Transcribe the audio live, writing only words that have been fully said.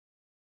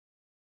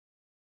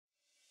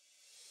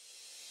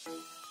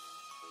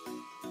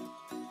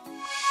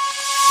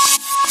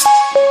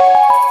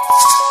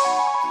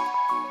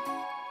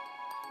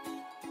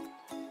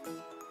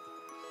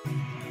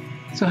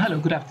So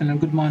hello, good afternoon,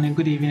 good morning,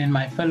 good evening,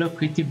 my fellow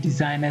creative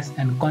designers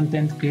and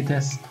content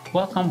creators.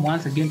 Welcome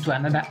once again to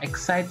another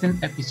exciting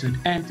episode.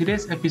 And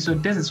today's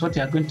episode, this is what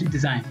you are going to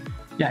design.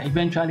 Yeah,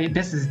 eventually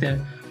this is the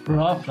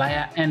raw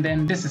flyer, and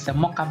then this is a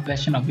mock-up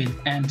version of it.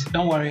 And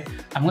don't worry,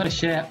 I'm going to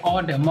share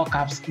all the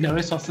mock-ups, the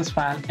resources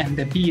file, and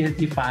the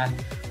PSD file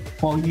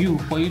for you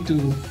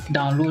to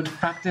download,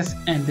 practice,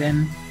 and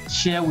then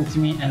share with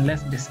me, and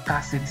let's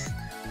discuss it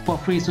for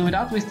free. So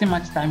without wasting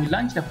much time, you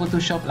launch the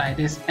Photoshop like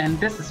this, and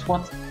this is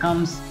what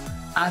comes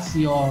as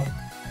your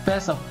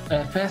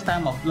first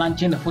time of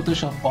launching the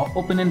Photoshop or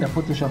opening the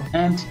Photoshop.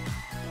 And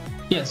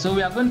yeah, so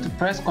we are going to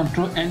press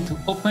Ctrl N to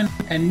open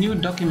a new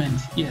document.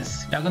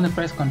 Yes, we are going to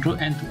press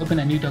Ctrl N to open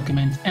a new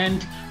document,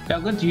 and we are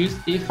going to use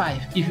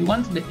A5. If you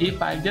want the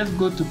A5, just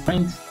go to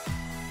print.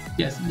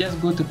 Yes, just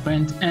go to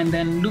print and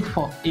then look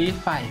for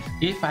A5.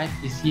 A5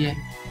 is here,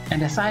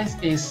 and the size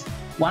is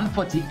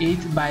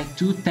 148 by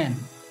 210.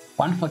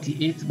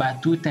 148 by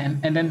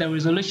 210, and then the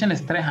resolution is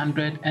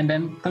 300, and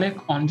then click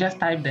on, just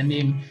type the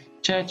name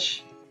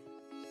church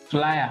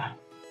flyer.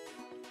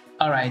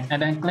 All right, and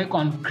then click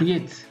on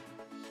create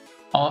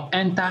or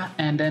enter,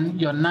 and then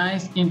your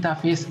nice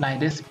interface like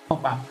this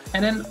pop up,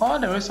 and then all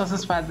the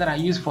resources files that I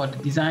use for the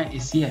design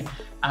is here.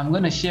 I'm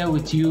going to share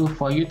with you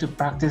for you to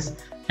practice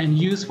and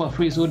use for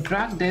free. So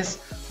drag this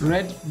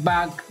red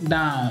bag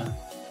down,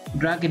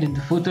 drag it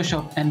into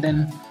Photoshop, and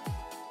then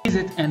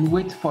it and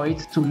wait for it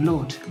to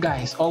load.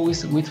 Guys,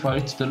 always wait for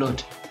it to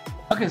load.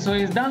 Okay, so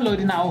it's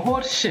downloading. I'll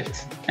hold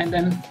shift and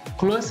then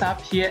close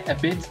up here a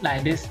bit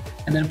like this,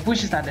 and then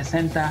push it at the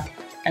center,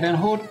 and then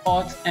hold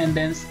alt and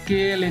then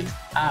scale it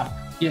up,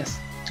 yes,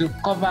 to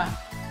cover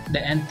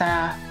the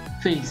entire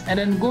face, and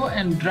then go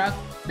and drag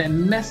the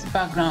next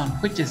background,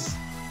 which is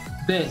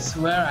this.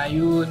 Where are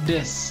you?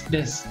 This,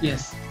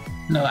 yes,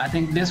 no, I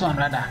think this one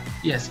rather.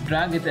 Yes,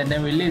 drag it and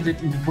then release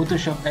it in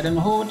Photoshop, and then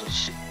hold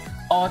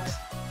alt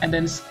and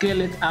then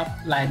scale it up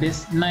like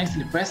this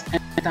nicely. Press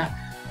enter,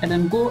 and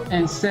then go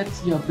and set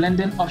your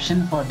blending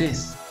option for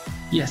this.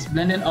 Yes,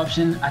 blending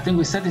option, I think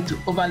we set it to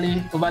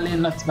overlay. Overlay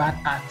not bad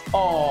at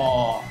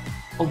all.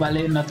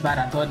 Overlay not bad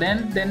at all.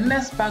 Then the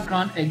next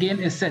background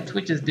again is set,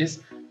 which is this.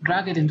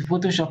 Drag it into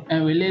Photoshop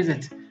and release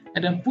it,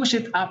 and then push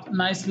it up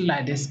nicely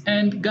like this.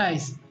 And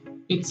guys,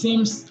 it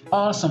seems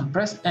awesome.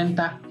 Press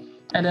enter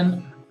and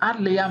then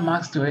add layer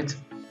marks to it.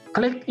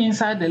 Click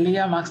inside the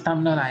layer marks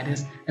terminal like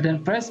this, and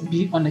then press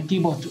B on the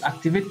keyboard to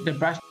activate the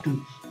brush tool.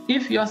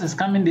 If yours is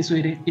coming this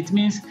way, it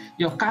means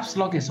your caps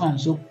lock is on,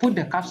 so put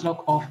the caps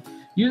lock off.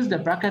 Use the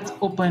brackets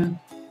open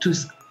to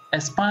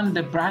expand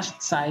the brush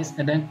size,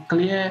 and then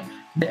clear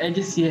the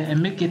edges here and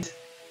make it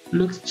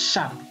look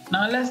sharp.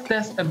 Now let's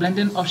test a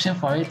blending option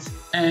for it,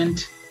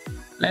 and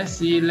let's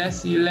see. And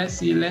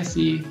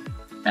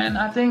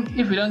I think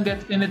if we don't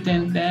get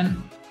anything,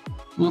 then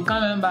we'll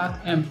come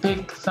back and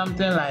pick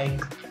something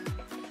like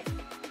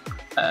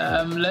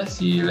let's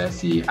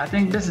see. I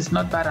think this is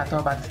not bad at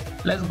all, but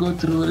let's go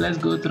through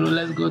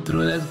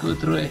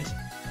it,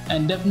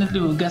 and definitely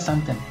we'll get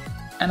something.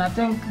 And I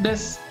think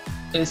this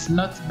is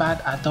not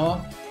bad at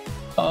all.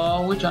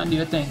 Or which one do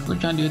you think?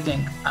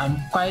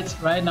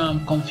 Right now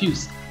I'm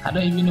confused. I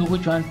don't even know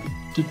which one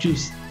to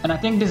choose. And I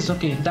think this is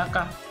okay.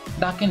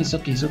 Darken is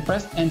okay. So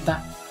press enter,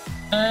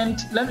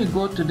 and let me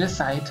go to this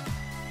side,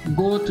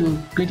 go to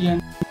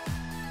gradient.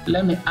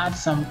 Let me add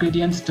some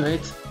gradients to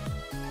it.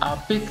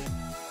 I'll pick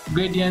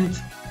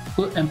gradient,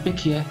 go and pick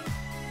here.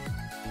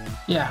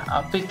 Yeah,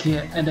 I'll pick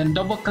here, and then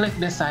double click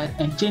this side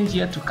and change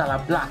here to color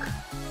black.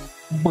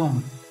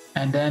 Boom.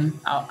 And then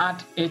I'll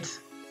add it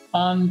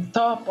on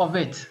top of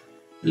it.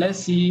 Let's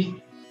see.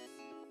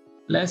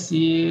 This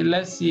is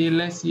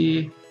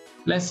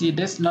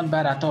not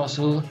bad at all.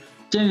 So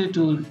change it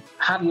to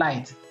hard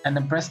light and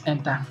then press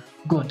enter.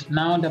 Good.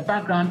 Now the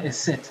background is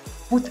set.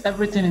 Put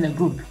everything in a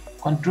group.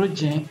 Ctrl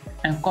J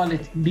and call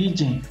it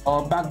BJ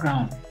or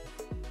background.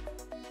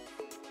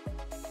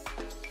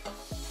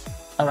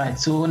 Alright,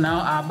 so now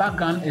our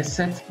background is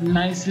set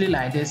nicely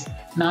like this.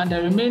 Now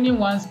the remaining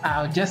ones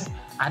are just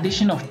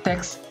addition of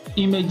text,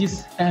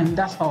 images, and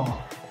that's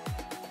all.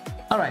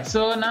 Alright,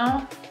 so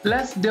now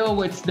let's deal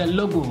with the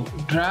logo.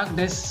 Drag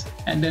this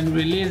and then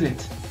release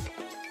it,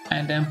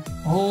 and then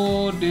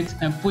hold it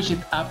and push it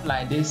up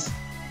like this,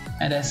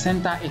 and then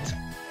center it.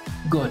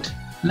 Good.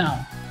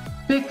 Now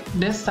pick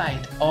this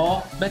side,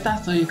 or better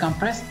so you can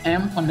press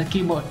M on the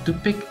keyboard to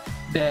pick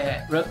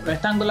the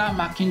rectangular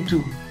marking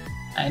tool,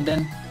 and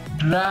then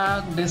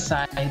drag this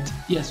side.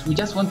 Yes, we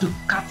just want to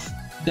cut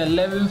the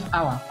 11th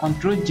hour.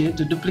 Ctrl J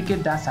to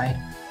duplicate that side.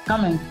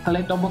 Come and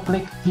double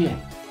click here.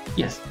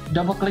 Yes,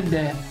 double click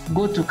there,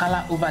 go to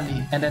color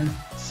overlay, and then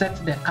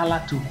set the color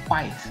to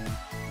white.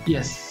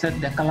 Yes, set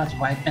the color to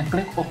white and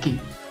click OK.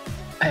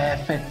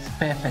 Perfect.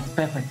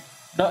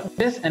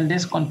 This and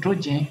this, Ctrl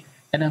J,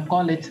 and then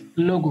call it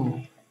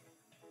logo.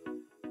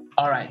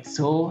 Alright,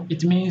 so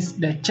it means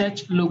the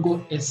church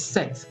logo is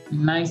set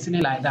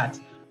nicely like that.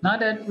 Now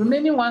the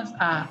remaining ones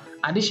are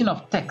addition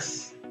of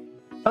text.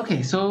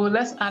 Okay, so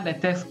let's add the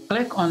text.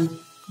 Click on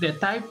the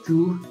type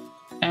tool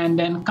and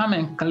then come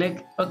and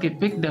click. Okay,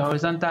 pick the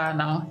horizontal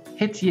now,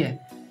 hit here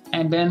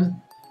and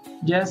then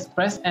just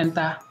press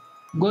enter,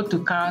 go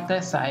to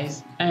character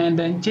size, and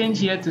then change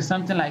here to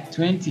something like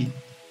 20.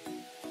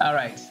 All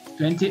right,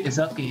 20 is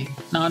okay.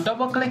 Now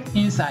double click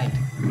inside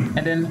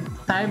and then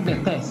type the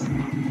text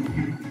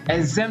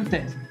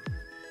exempted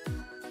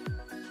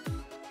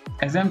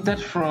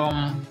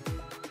from.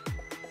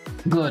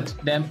 Good,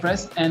 then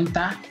press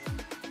enter,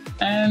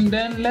 and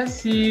then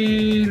let's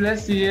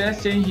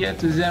change here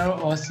to 0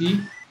 or C.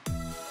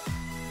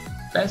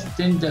 Let's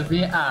change the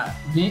VA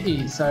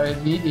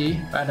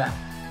rather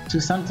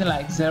to something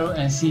like 0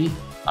 and C.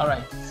 All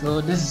right, so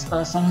this is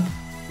awesome.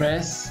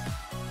 Press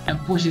and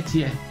push it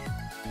here,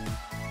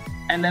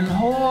 and then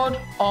hold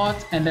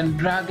Alt and then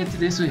drag it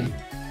this way,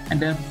 and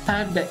then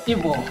type the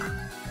evoke.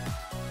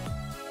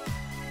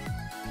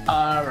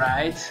 All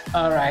right.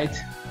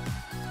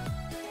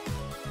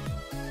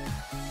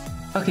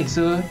 Okay,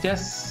 so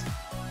just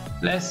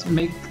let's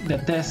make the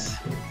test,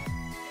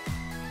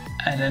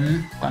 and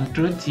then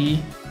Control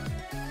T,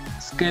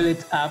 scale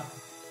it up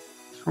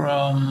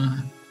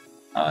from,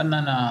 oh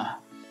no,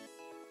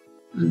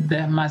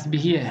 there must be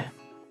here,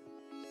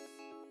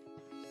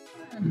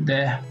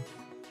 there.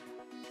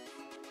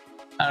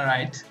 All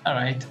right.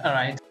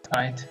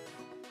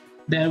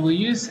 Then we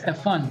use a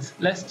font.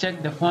 Let's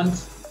check the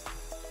font.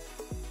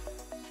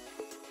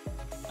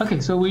 Okay,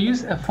 so we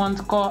use a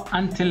font called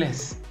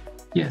Antilles.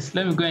 Yes,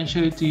 let me go and show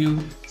it to you.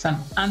 It's an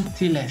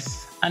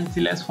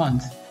Antilles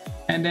font.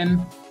 And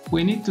then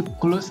we need to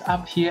close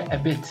up here a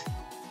bit.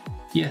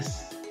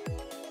 Yes,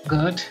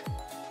 good.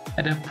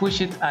 And then push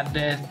it at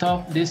the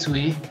top this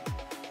way.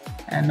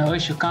 And now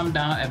it should come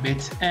down a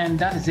bit. And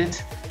that is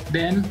it.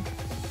 Then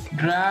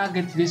drag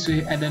it this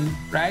way and then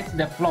write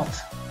the plot.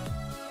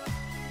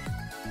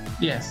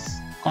 Yes,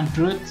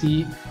 Control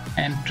T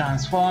and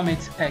transform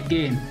it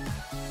again.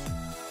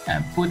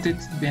 And put it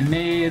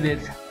beneath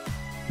it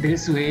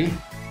this way.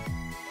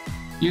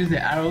 Use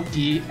the arrow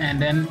key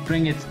and then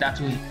bring it that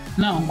way.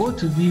 Now go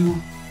to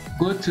view,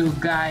 go to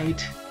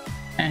guide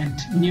and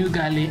new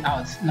guide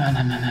layout. No.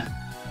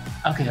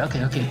 Okay.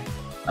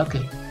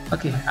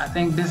 I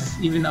think this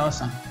is even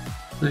awesome.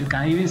 So you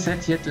can even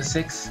set here to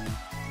 6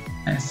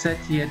 and set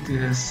here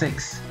to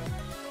 6.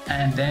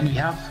 And then we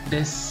have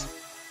this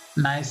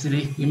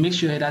nicely. We make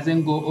sure it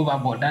doesn't go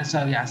overboard. That's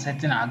why we are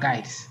setting our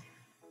guides.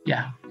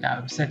 Yeah, we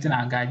are setting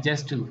our guide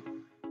just to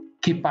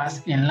keep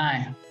us in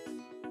line.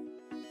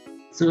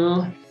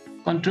 So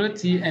Control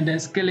T and then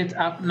scale it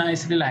up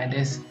nicely like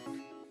this.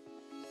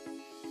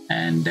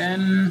 And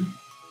then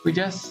we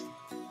just,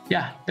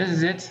 yeah, this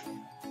is it.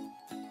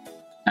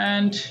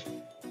 And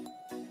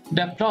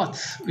the plot,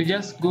 we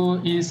just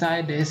go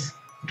inside this,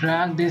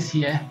 drag this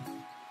here,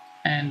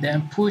 and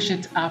then push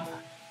it up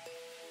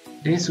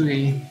this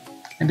way.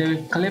 And then we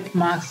clip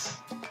marks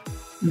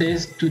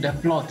this to the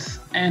plot,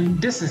 and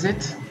this is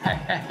it.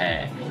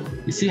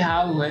 You see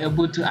how we were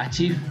able to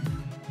achieve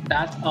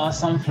that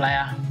awesome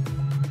flyer.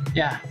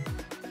 Yeah,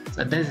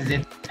 so this is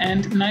it.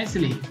 And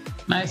nicely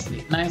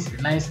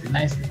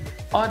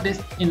all this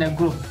in a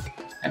group,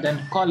 and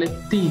then call it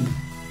theme.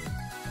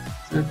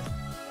 So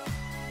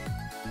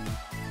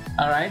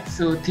all right,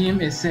 so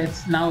theme is set.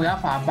 Now we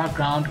have our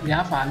background, we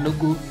have our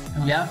logo,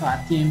 and we have our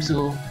theme.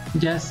 So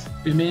just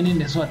remaining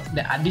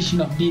the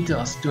addition of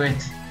details to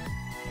it.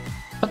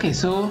 Okay,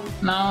 so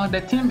now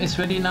the theme is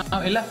ready. Now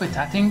I left with,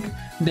 I think,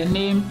 the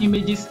name,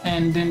 images,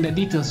 and then the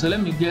details. So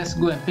let me just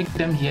go and pick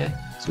them here.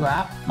 So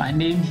I have my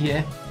name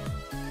here.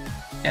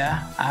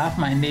 Yeah, I have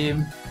my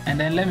name, and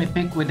then let me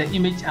pick with the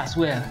image as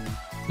well.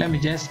 Let me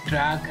just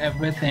drag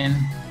everything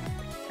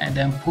and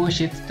then push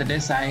it to the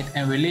side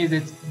and release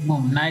it.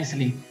 Boom,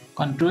 nicely.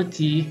 Control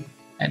T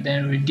and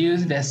then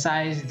reduce the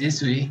size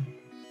this way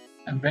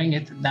and bring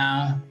it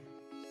down.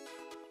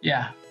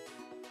 Yeah,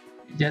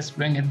 just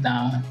bring it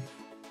down.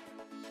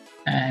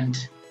 And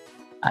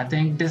I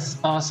think this is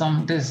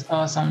awesome. This is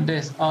awesome.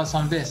 This is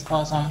awesome. This is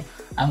awesome.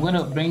 I'm going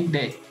to bring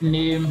the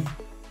name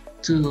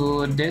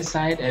to this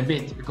side a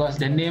bit because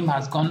the name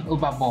has gone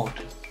overboard.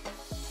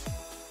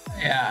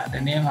 Yeah, the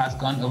name has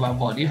gone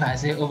overboard. If I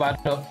say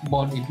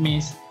overboard, it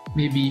means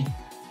maybe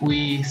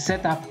we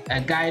set up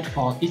a guide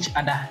for each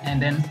other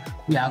and then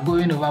we are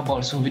going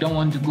overboard, so we don't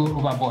want to go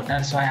overboard.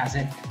 That's why I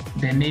said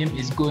the name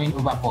is going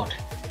overboard.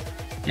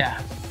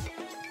 Yeah,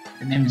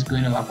 the name is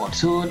going overboard.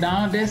 So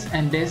now this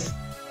and this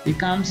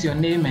becomes your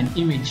name and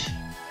image.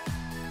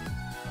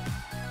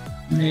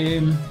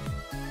 Name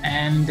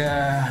and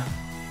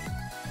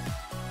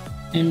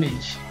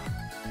image.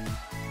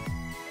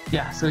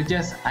 Yeah, so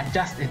just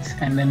adjust it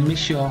and then make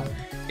sure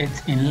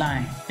it's in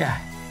line. Yeah,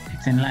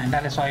 it's in line.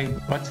 That is why we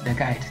brought the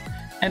guide.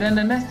 And then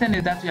the next thing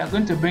is that we are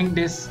going to bring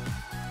this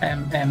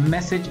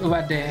message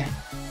over there,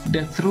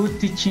 the true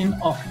teaching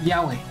of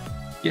Yahweh.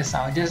 Yes,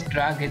 I'll just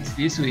drag it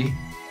this way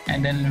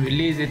and then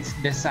release it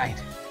this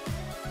side.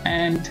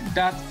 And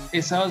that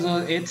is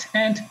also it.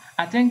 And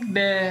I think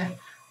the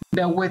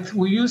width,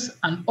 we use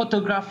an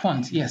autograph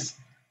font. Yes,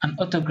 an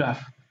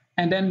autograph.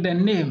 And then the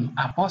name,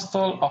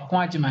 Apostle or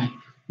Kwajiman,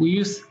 we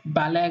use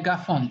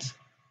Balega font.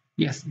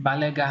 Yes,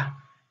 Balega.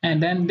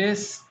 And then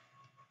this,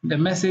 the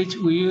message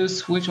we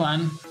use, which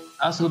one?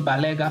 also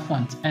Balega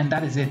font, and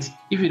that is it.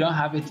 If you don't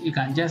have it, you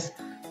can just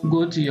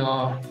go to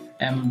your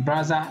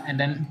browser and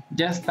then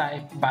just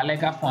type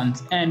Balega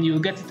font and you'll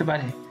get it over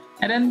there.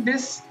 And then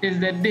this is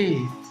the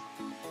date.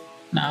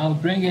 Now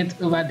bring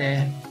it over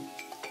there.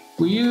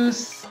 We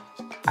use,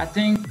 I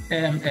think,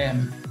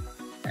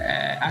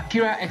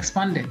 Akira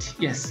expanded.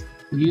 Yes,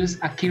 we use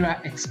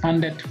Akira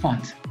expanded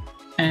font.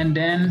 And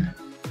then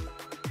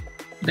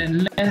the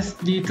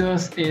next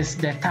details is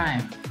the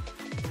time.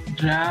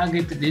 Drag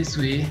it this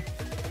way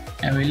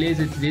and release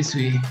it this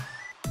way.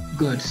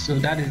 Good, so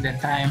that is the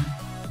time.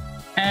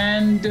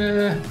 And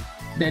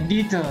the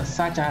details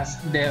such as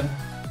the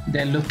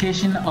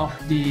location of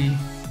the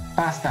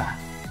pasta.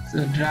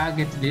 So drag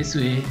it this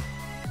way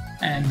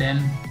and then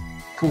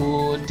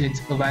put it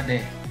over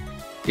there.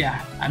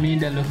 Yeah, I mean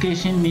the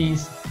location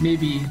means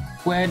maybe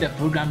where the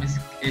program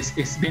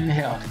is being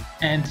held.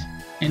 And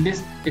in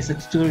this is a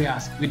tutorial,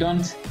 we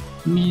don't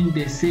mean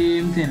the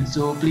same thing.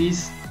 So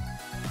please,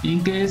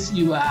 in case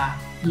you are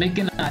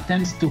making an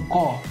attempt to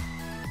call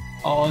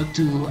or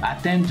to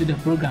attend to the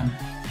program,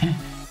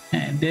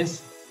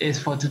 this is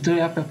for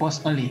tutorial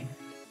purpose only,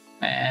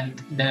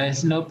 and there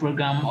is no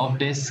program of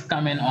this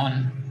coming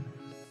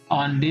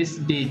on this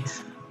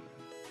date.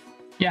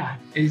 Yeah,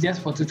 it's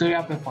just for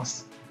tutorial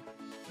purpose.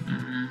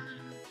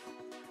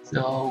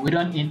 So we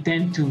don't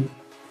intend to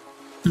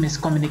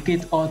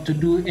miscommunicate or to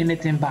do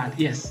anything bad.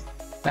 Yes,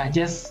 we are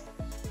just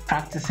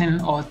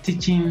practicing or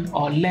teaching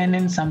or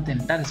learning something.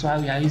 That is why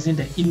we are using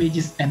the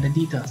images and the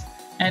details.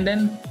 And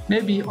then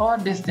maybe all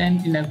this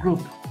thing in a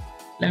group.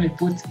 Let me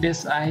put this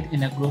side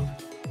in a group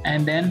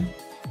and then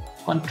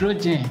Ctrl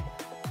J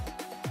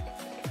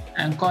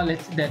and call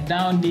it the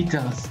down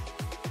details.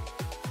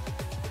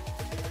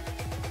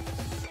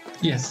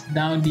 Yes,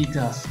 down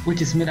details,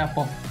 which is made up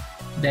of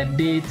the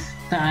date,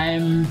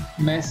 time,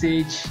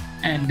 message,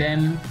 and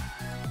then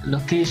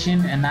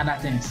location and other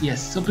things.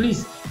 Yes, so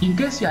please, in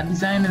case you are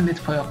designing it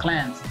for your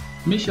clients,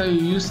 make sure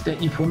you use the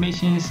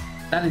information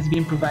that is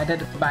being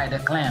provided by the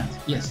client.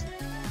 Yes,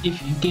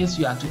 if in case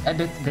you are to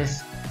edit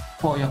this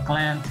for your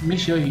client, make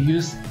sure you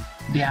use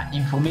their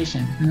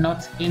information,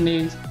 not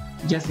any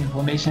just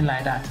information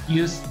like that.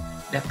 Use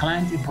the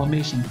client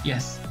information.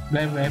 Yes,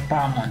 very, very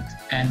paramount,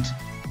 and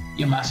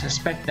you must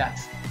respect that.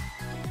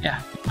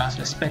 Yeah, you must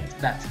respect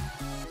that.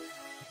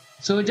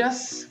 So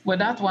just with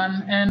that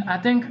one, and I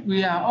think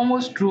we are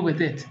almost through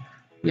with it.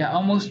 We are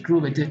almost through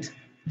with it.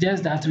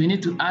 Just that we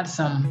need to add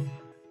some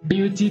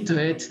beauty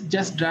to it.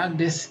 Just drag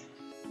this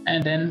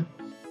and then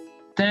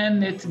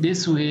turn it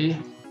this way.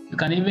 You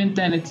can even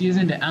turn it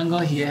using the angle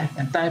here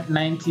and type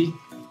 90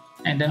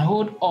 and then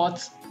hold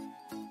Alt,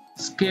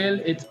 scale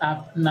it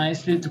up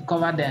nicely to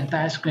cover the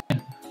entire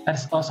screen.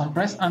 That's awesome.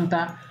 Press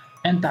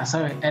enter,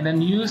 sorry, and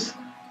then use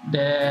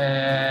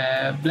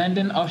the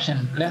blending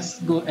option.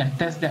 Let's go and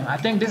test them. I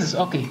think this is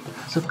okay,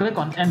 so click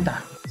on enter.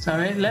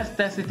 Sorry, let's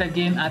test it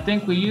again. I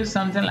think we use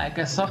something like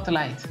a soft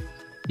light.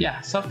 Yeah,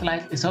 soft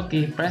light is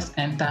okay. Press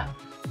enter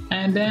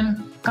and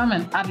then come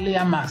and add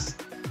layer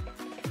mask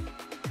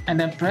and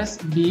then press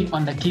B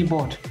on the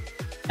keyboard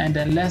and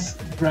then let's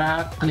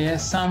clear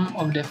some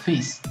of the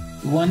face.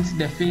 We want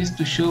the face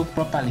to show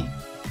properly,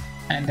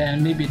 and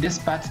then maybe this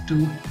part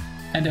too,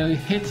 and then we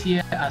hit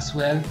here as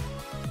well.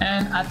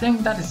 And I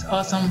think that is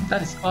awesome.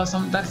 That is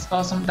awesome. That is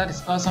awesome. That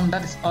is awesome.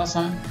 That is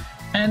awesome.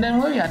 And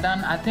then when we are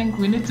done, I think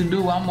we need to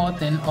do one more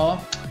thing. Or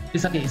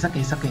it's okay. It's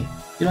okay. It's okay.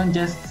 You don't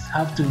just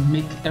have to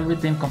make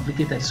everything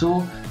complicated.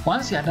 So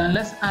once you are done,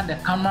 let's add the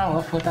camera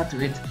raw filter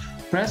to it.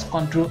 Press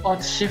Ctrl,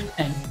 Alt, Shift,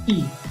 and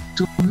E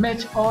to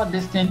merge all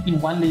this thing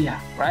in one layer.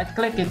 Right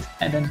click it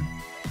and then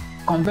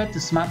convert to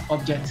Smart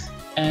Objects,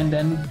 and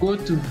then go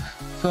to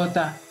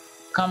Filter,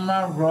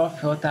 Camera Raw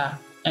Filter,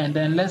 and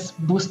then let's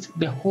boost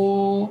the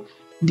whole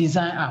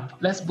design up.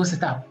 Let's boost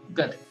it up.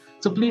 Good.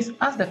 So please,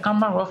 as the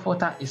camera raw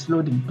filter is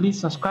loading, please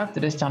subscribe to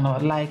this channel,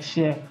 like,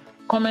 share,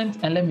 comment,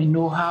 and let me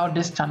know how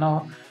this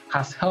channel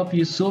has helped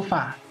you so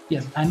far.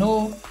 Yes, I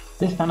know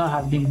this channel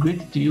has been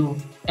great to you,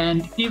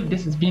 and if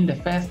this has been the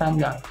first time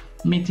you are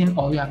meeting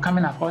or you are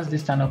coming across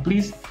this channel,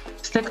 please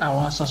stick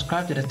around,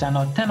 subscribe to the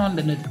channel, turn on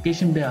the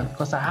notification bell,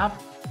 because I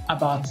have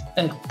about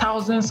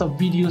thousands of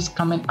videos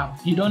coming up.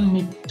 You don't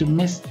need to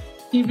miss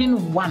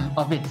even one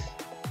of it.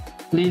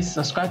 Please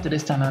subscribe to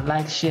this channel,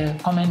 like, share,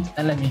 comment,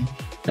 and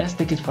let's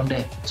take it from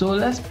there. So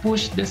let's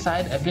push this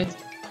side a bit.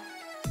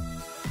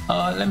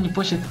 Let me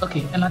push it.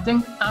 Okay, and I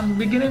think I'm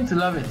beginning to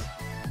love it.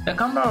 The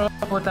camera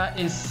raw filter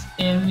is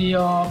in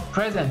your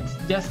present.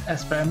 Just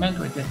experiment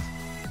with it.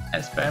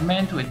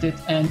 Experiment with it,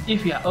 and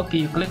if you are okay,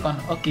 you click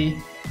on OK,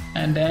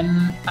 and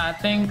then I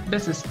think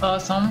this is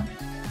awesome.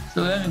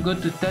 So let me go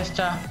to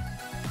texture.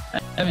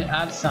 Let me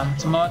add some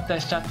small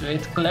texture to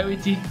it.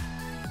 Clarity.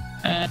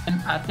 And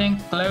I think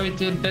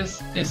clarity,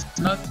 this is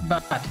not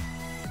bad.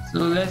 So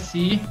let's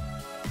see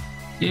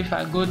if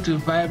I go to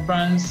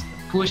vibrance,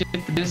 push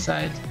it to this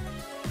side,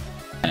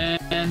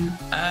 and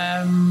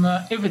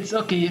if it's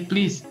okay,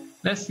 please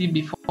let's see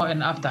before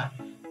and after,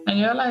 and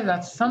you realize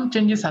that some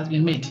changes has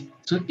been made.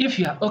 So if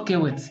you are okay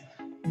with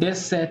these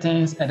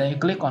settings and then you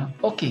click on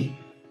OK,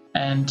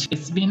 and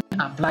it's been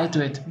apply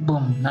to it.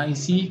 Boom. Now you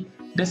see,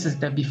 this is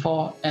the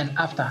before and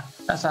after.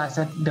 That's why I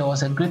said there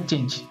was a great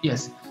change.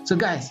 Yes. So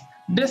guys,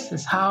 this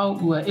is how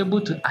we were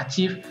able to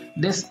achieve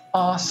this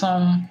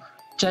awesome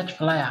church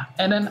flyer.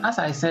 And then, as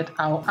I said,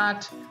 I'll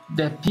add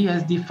the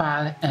PSD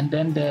file and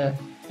then the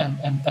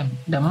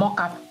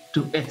mockup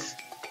to it.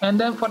 And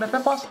then, for the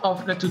purpose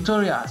of the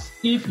tutorials,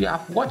 if you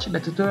have watched the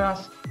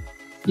tutorials,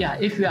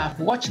 if you have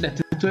watched the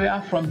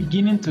tutorial from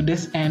beginning to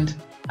this end,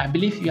 I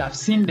believe you have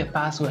seen the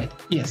password.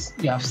 Yes,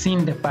 you have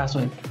seen the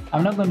password.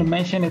 I'm not going to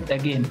mention it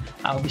again.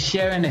 I'll be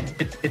sharing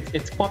it.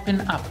 It's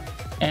popping up,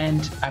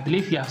 and I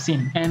believe you have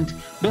seen. And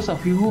those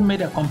of you who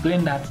made a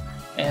complaint that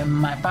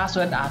my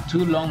password are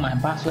too long, my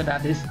password are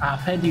this, I've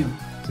heard you.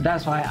 So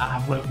that's why I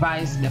have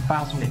revised the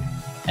password.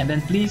 And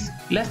then please,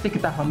 let's take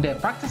it up from there.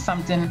 Practice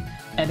something,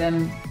 and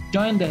then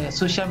join the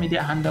social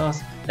media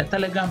handles. The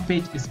Telegram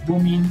page is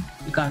booming.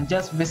 You can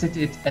just visit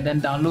it and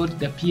then download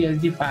the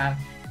PSD file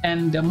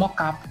and the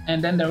mockup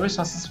and then the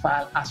resources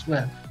file as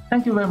well.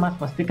 Thank you very much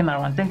for sticking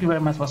around. Thank you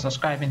very much for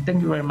subscribing.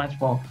 Thank you very much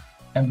for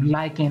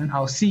liking.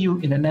 I'll see you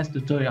in the next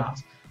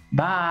tutorials.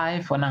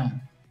 Bye for now.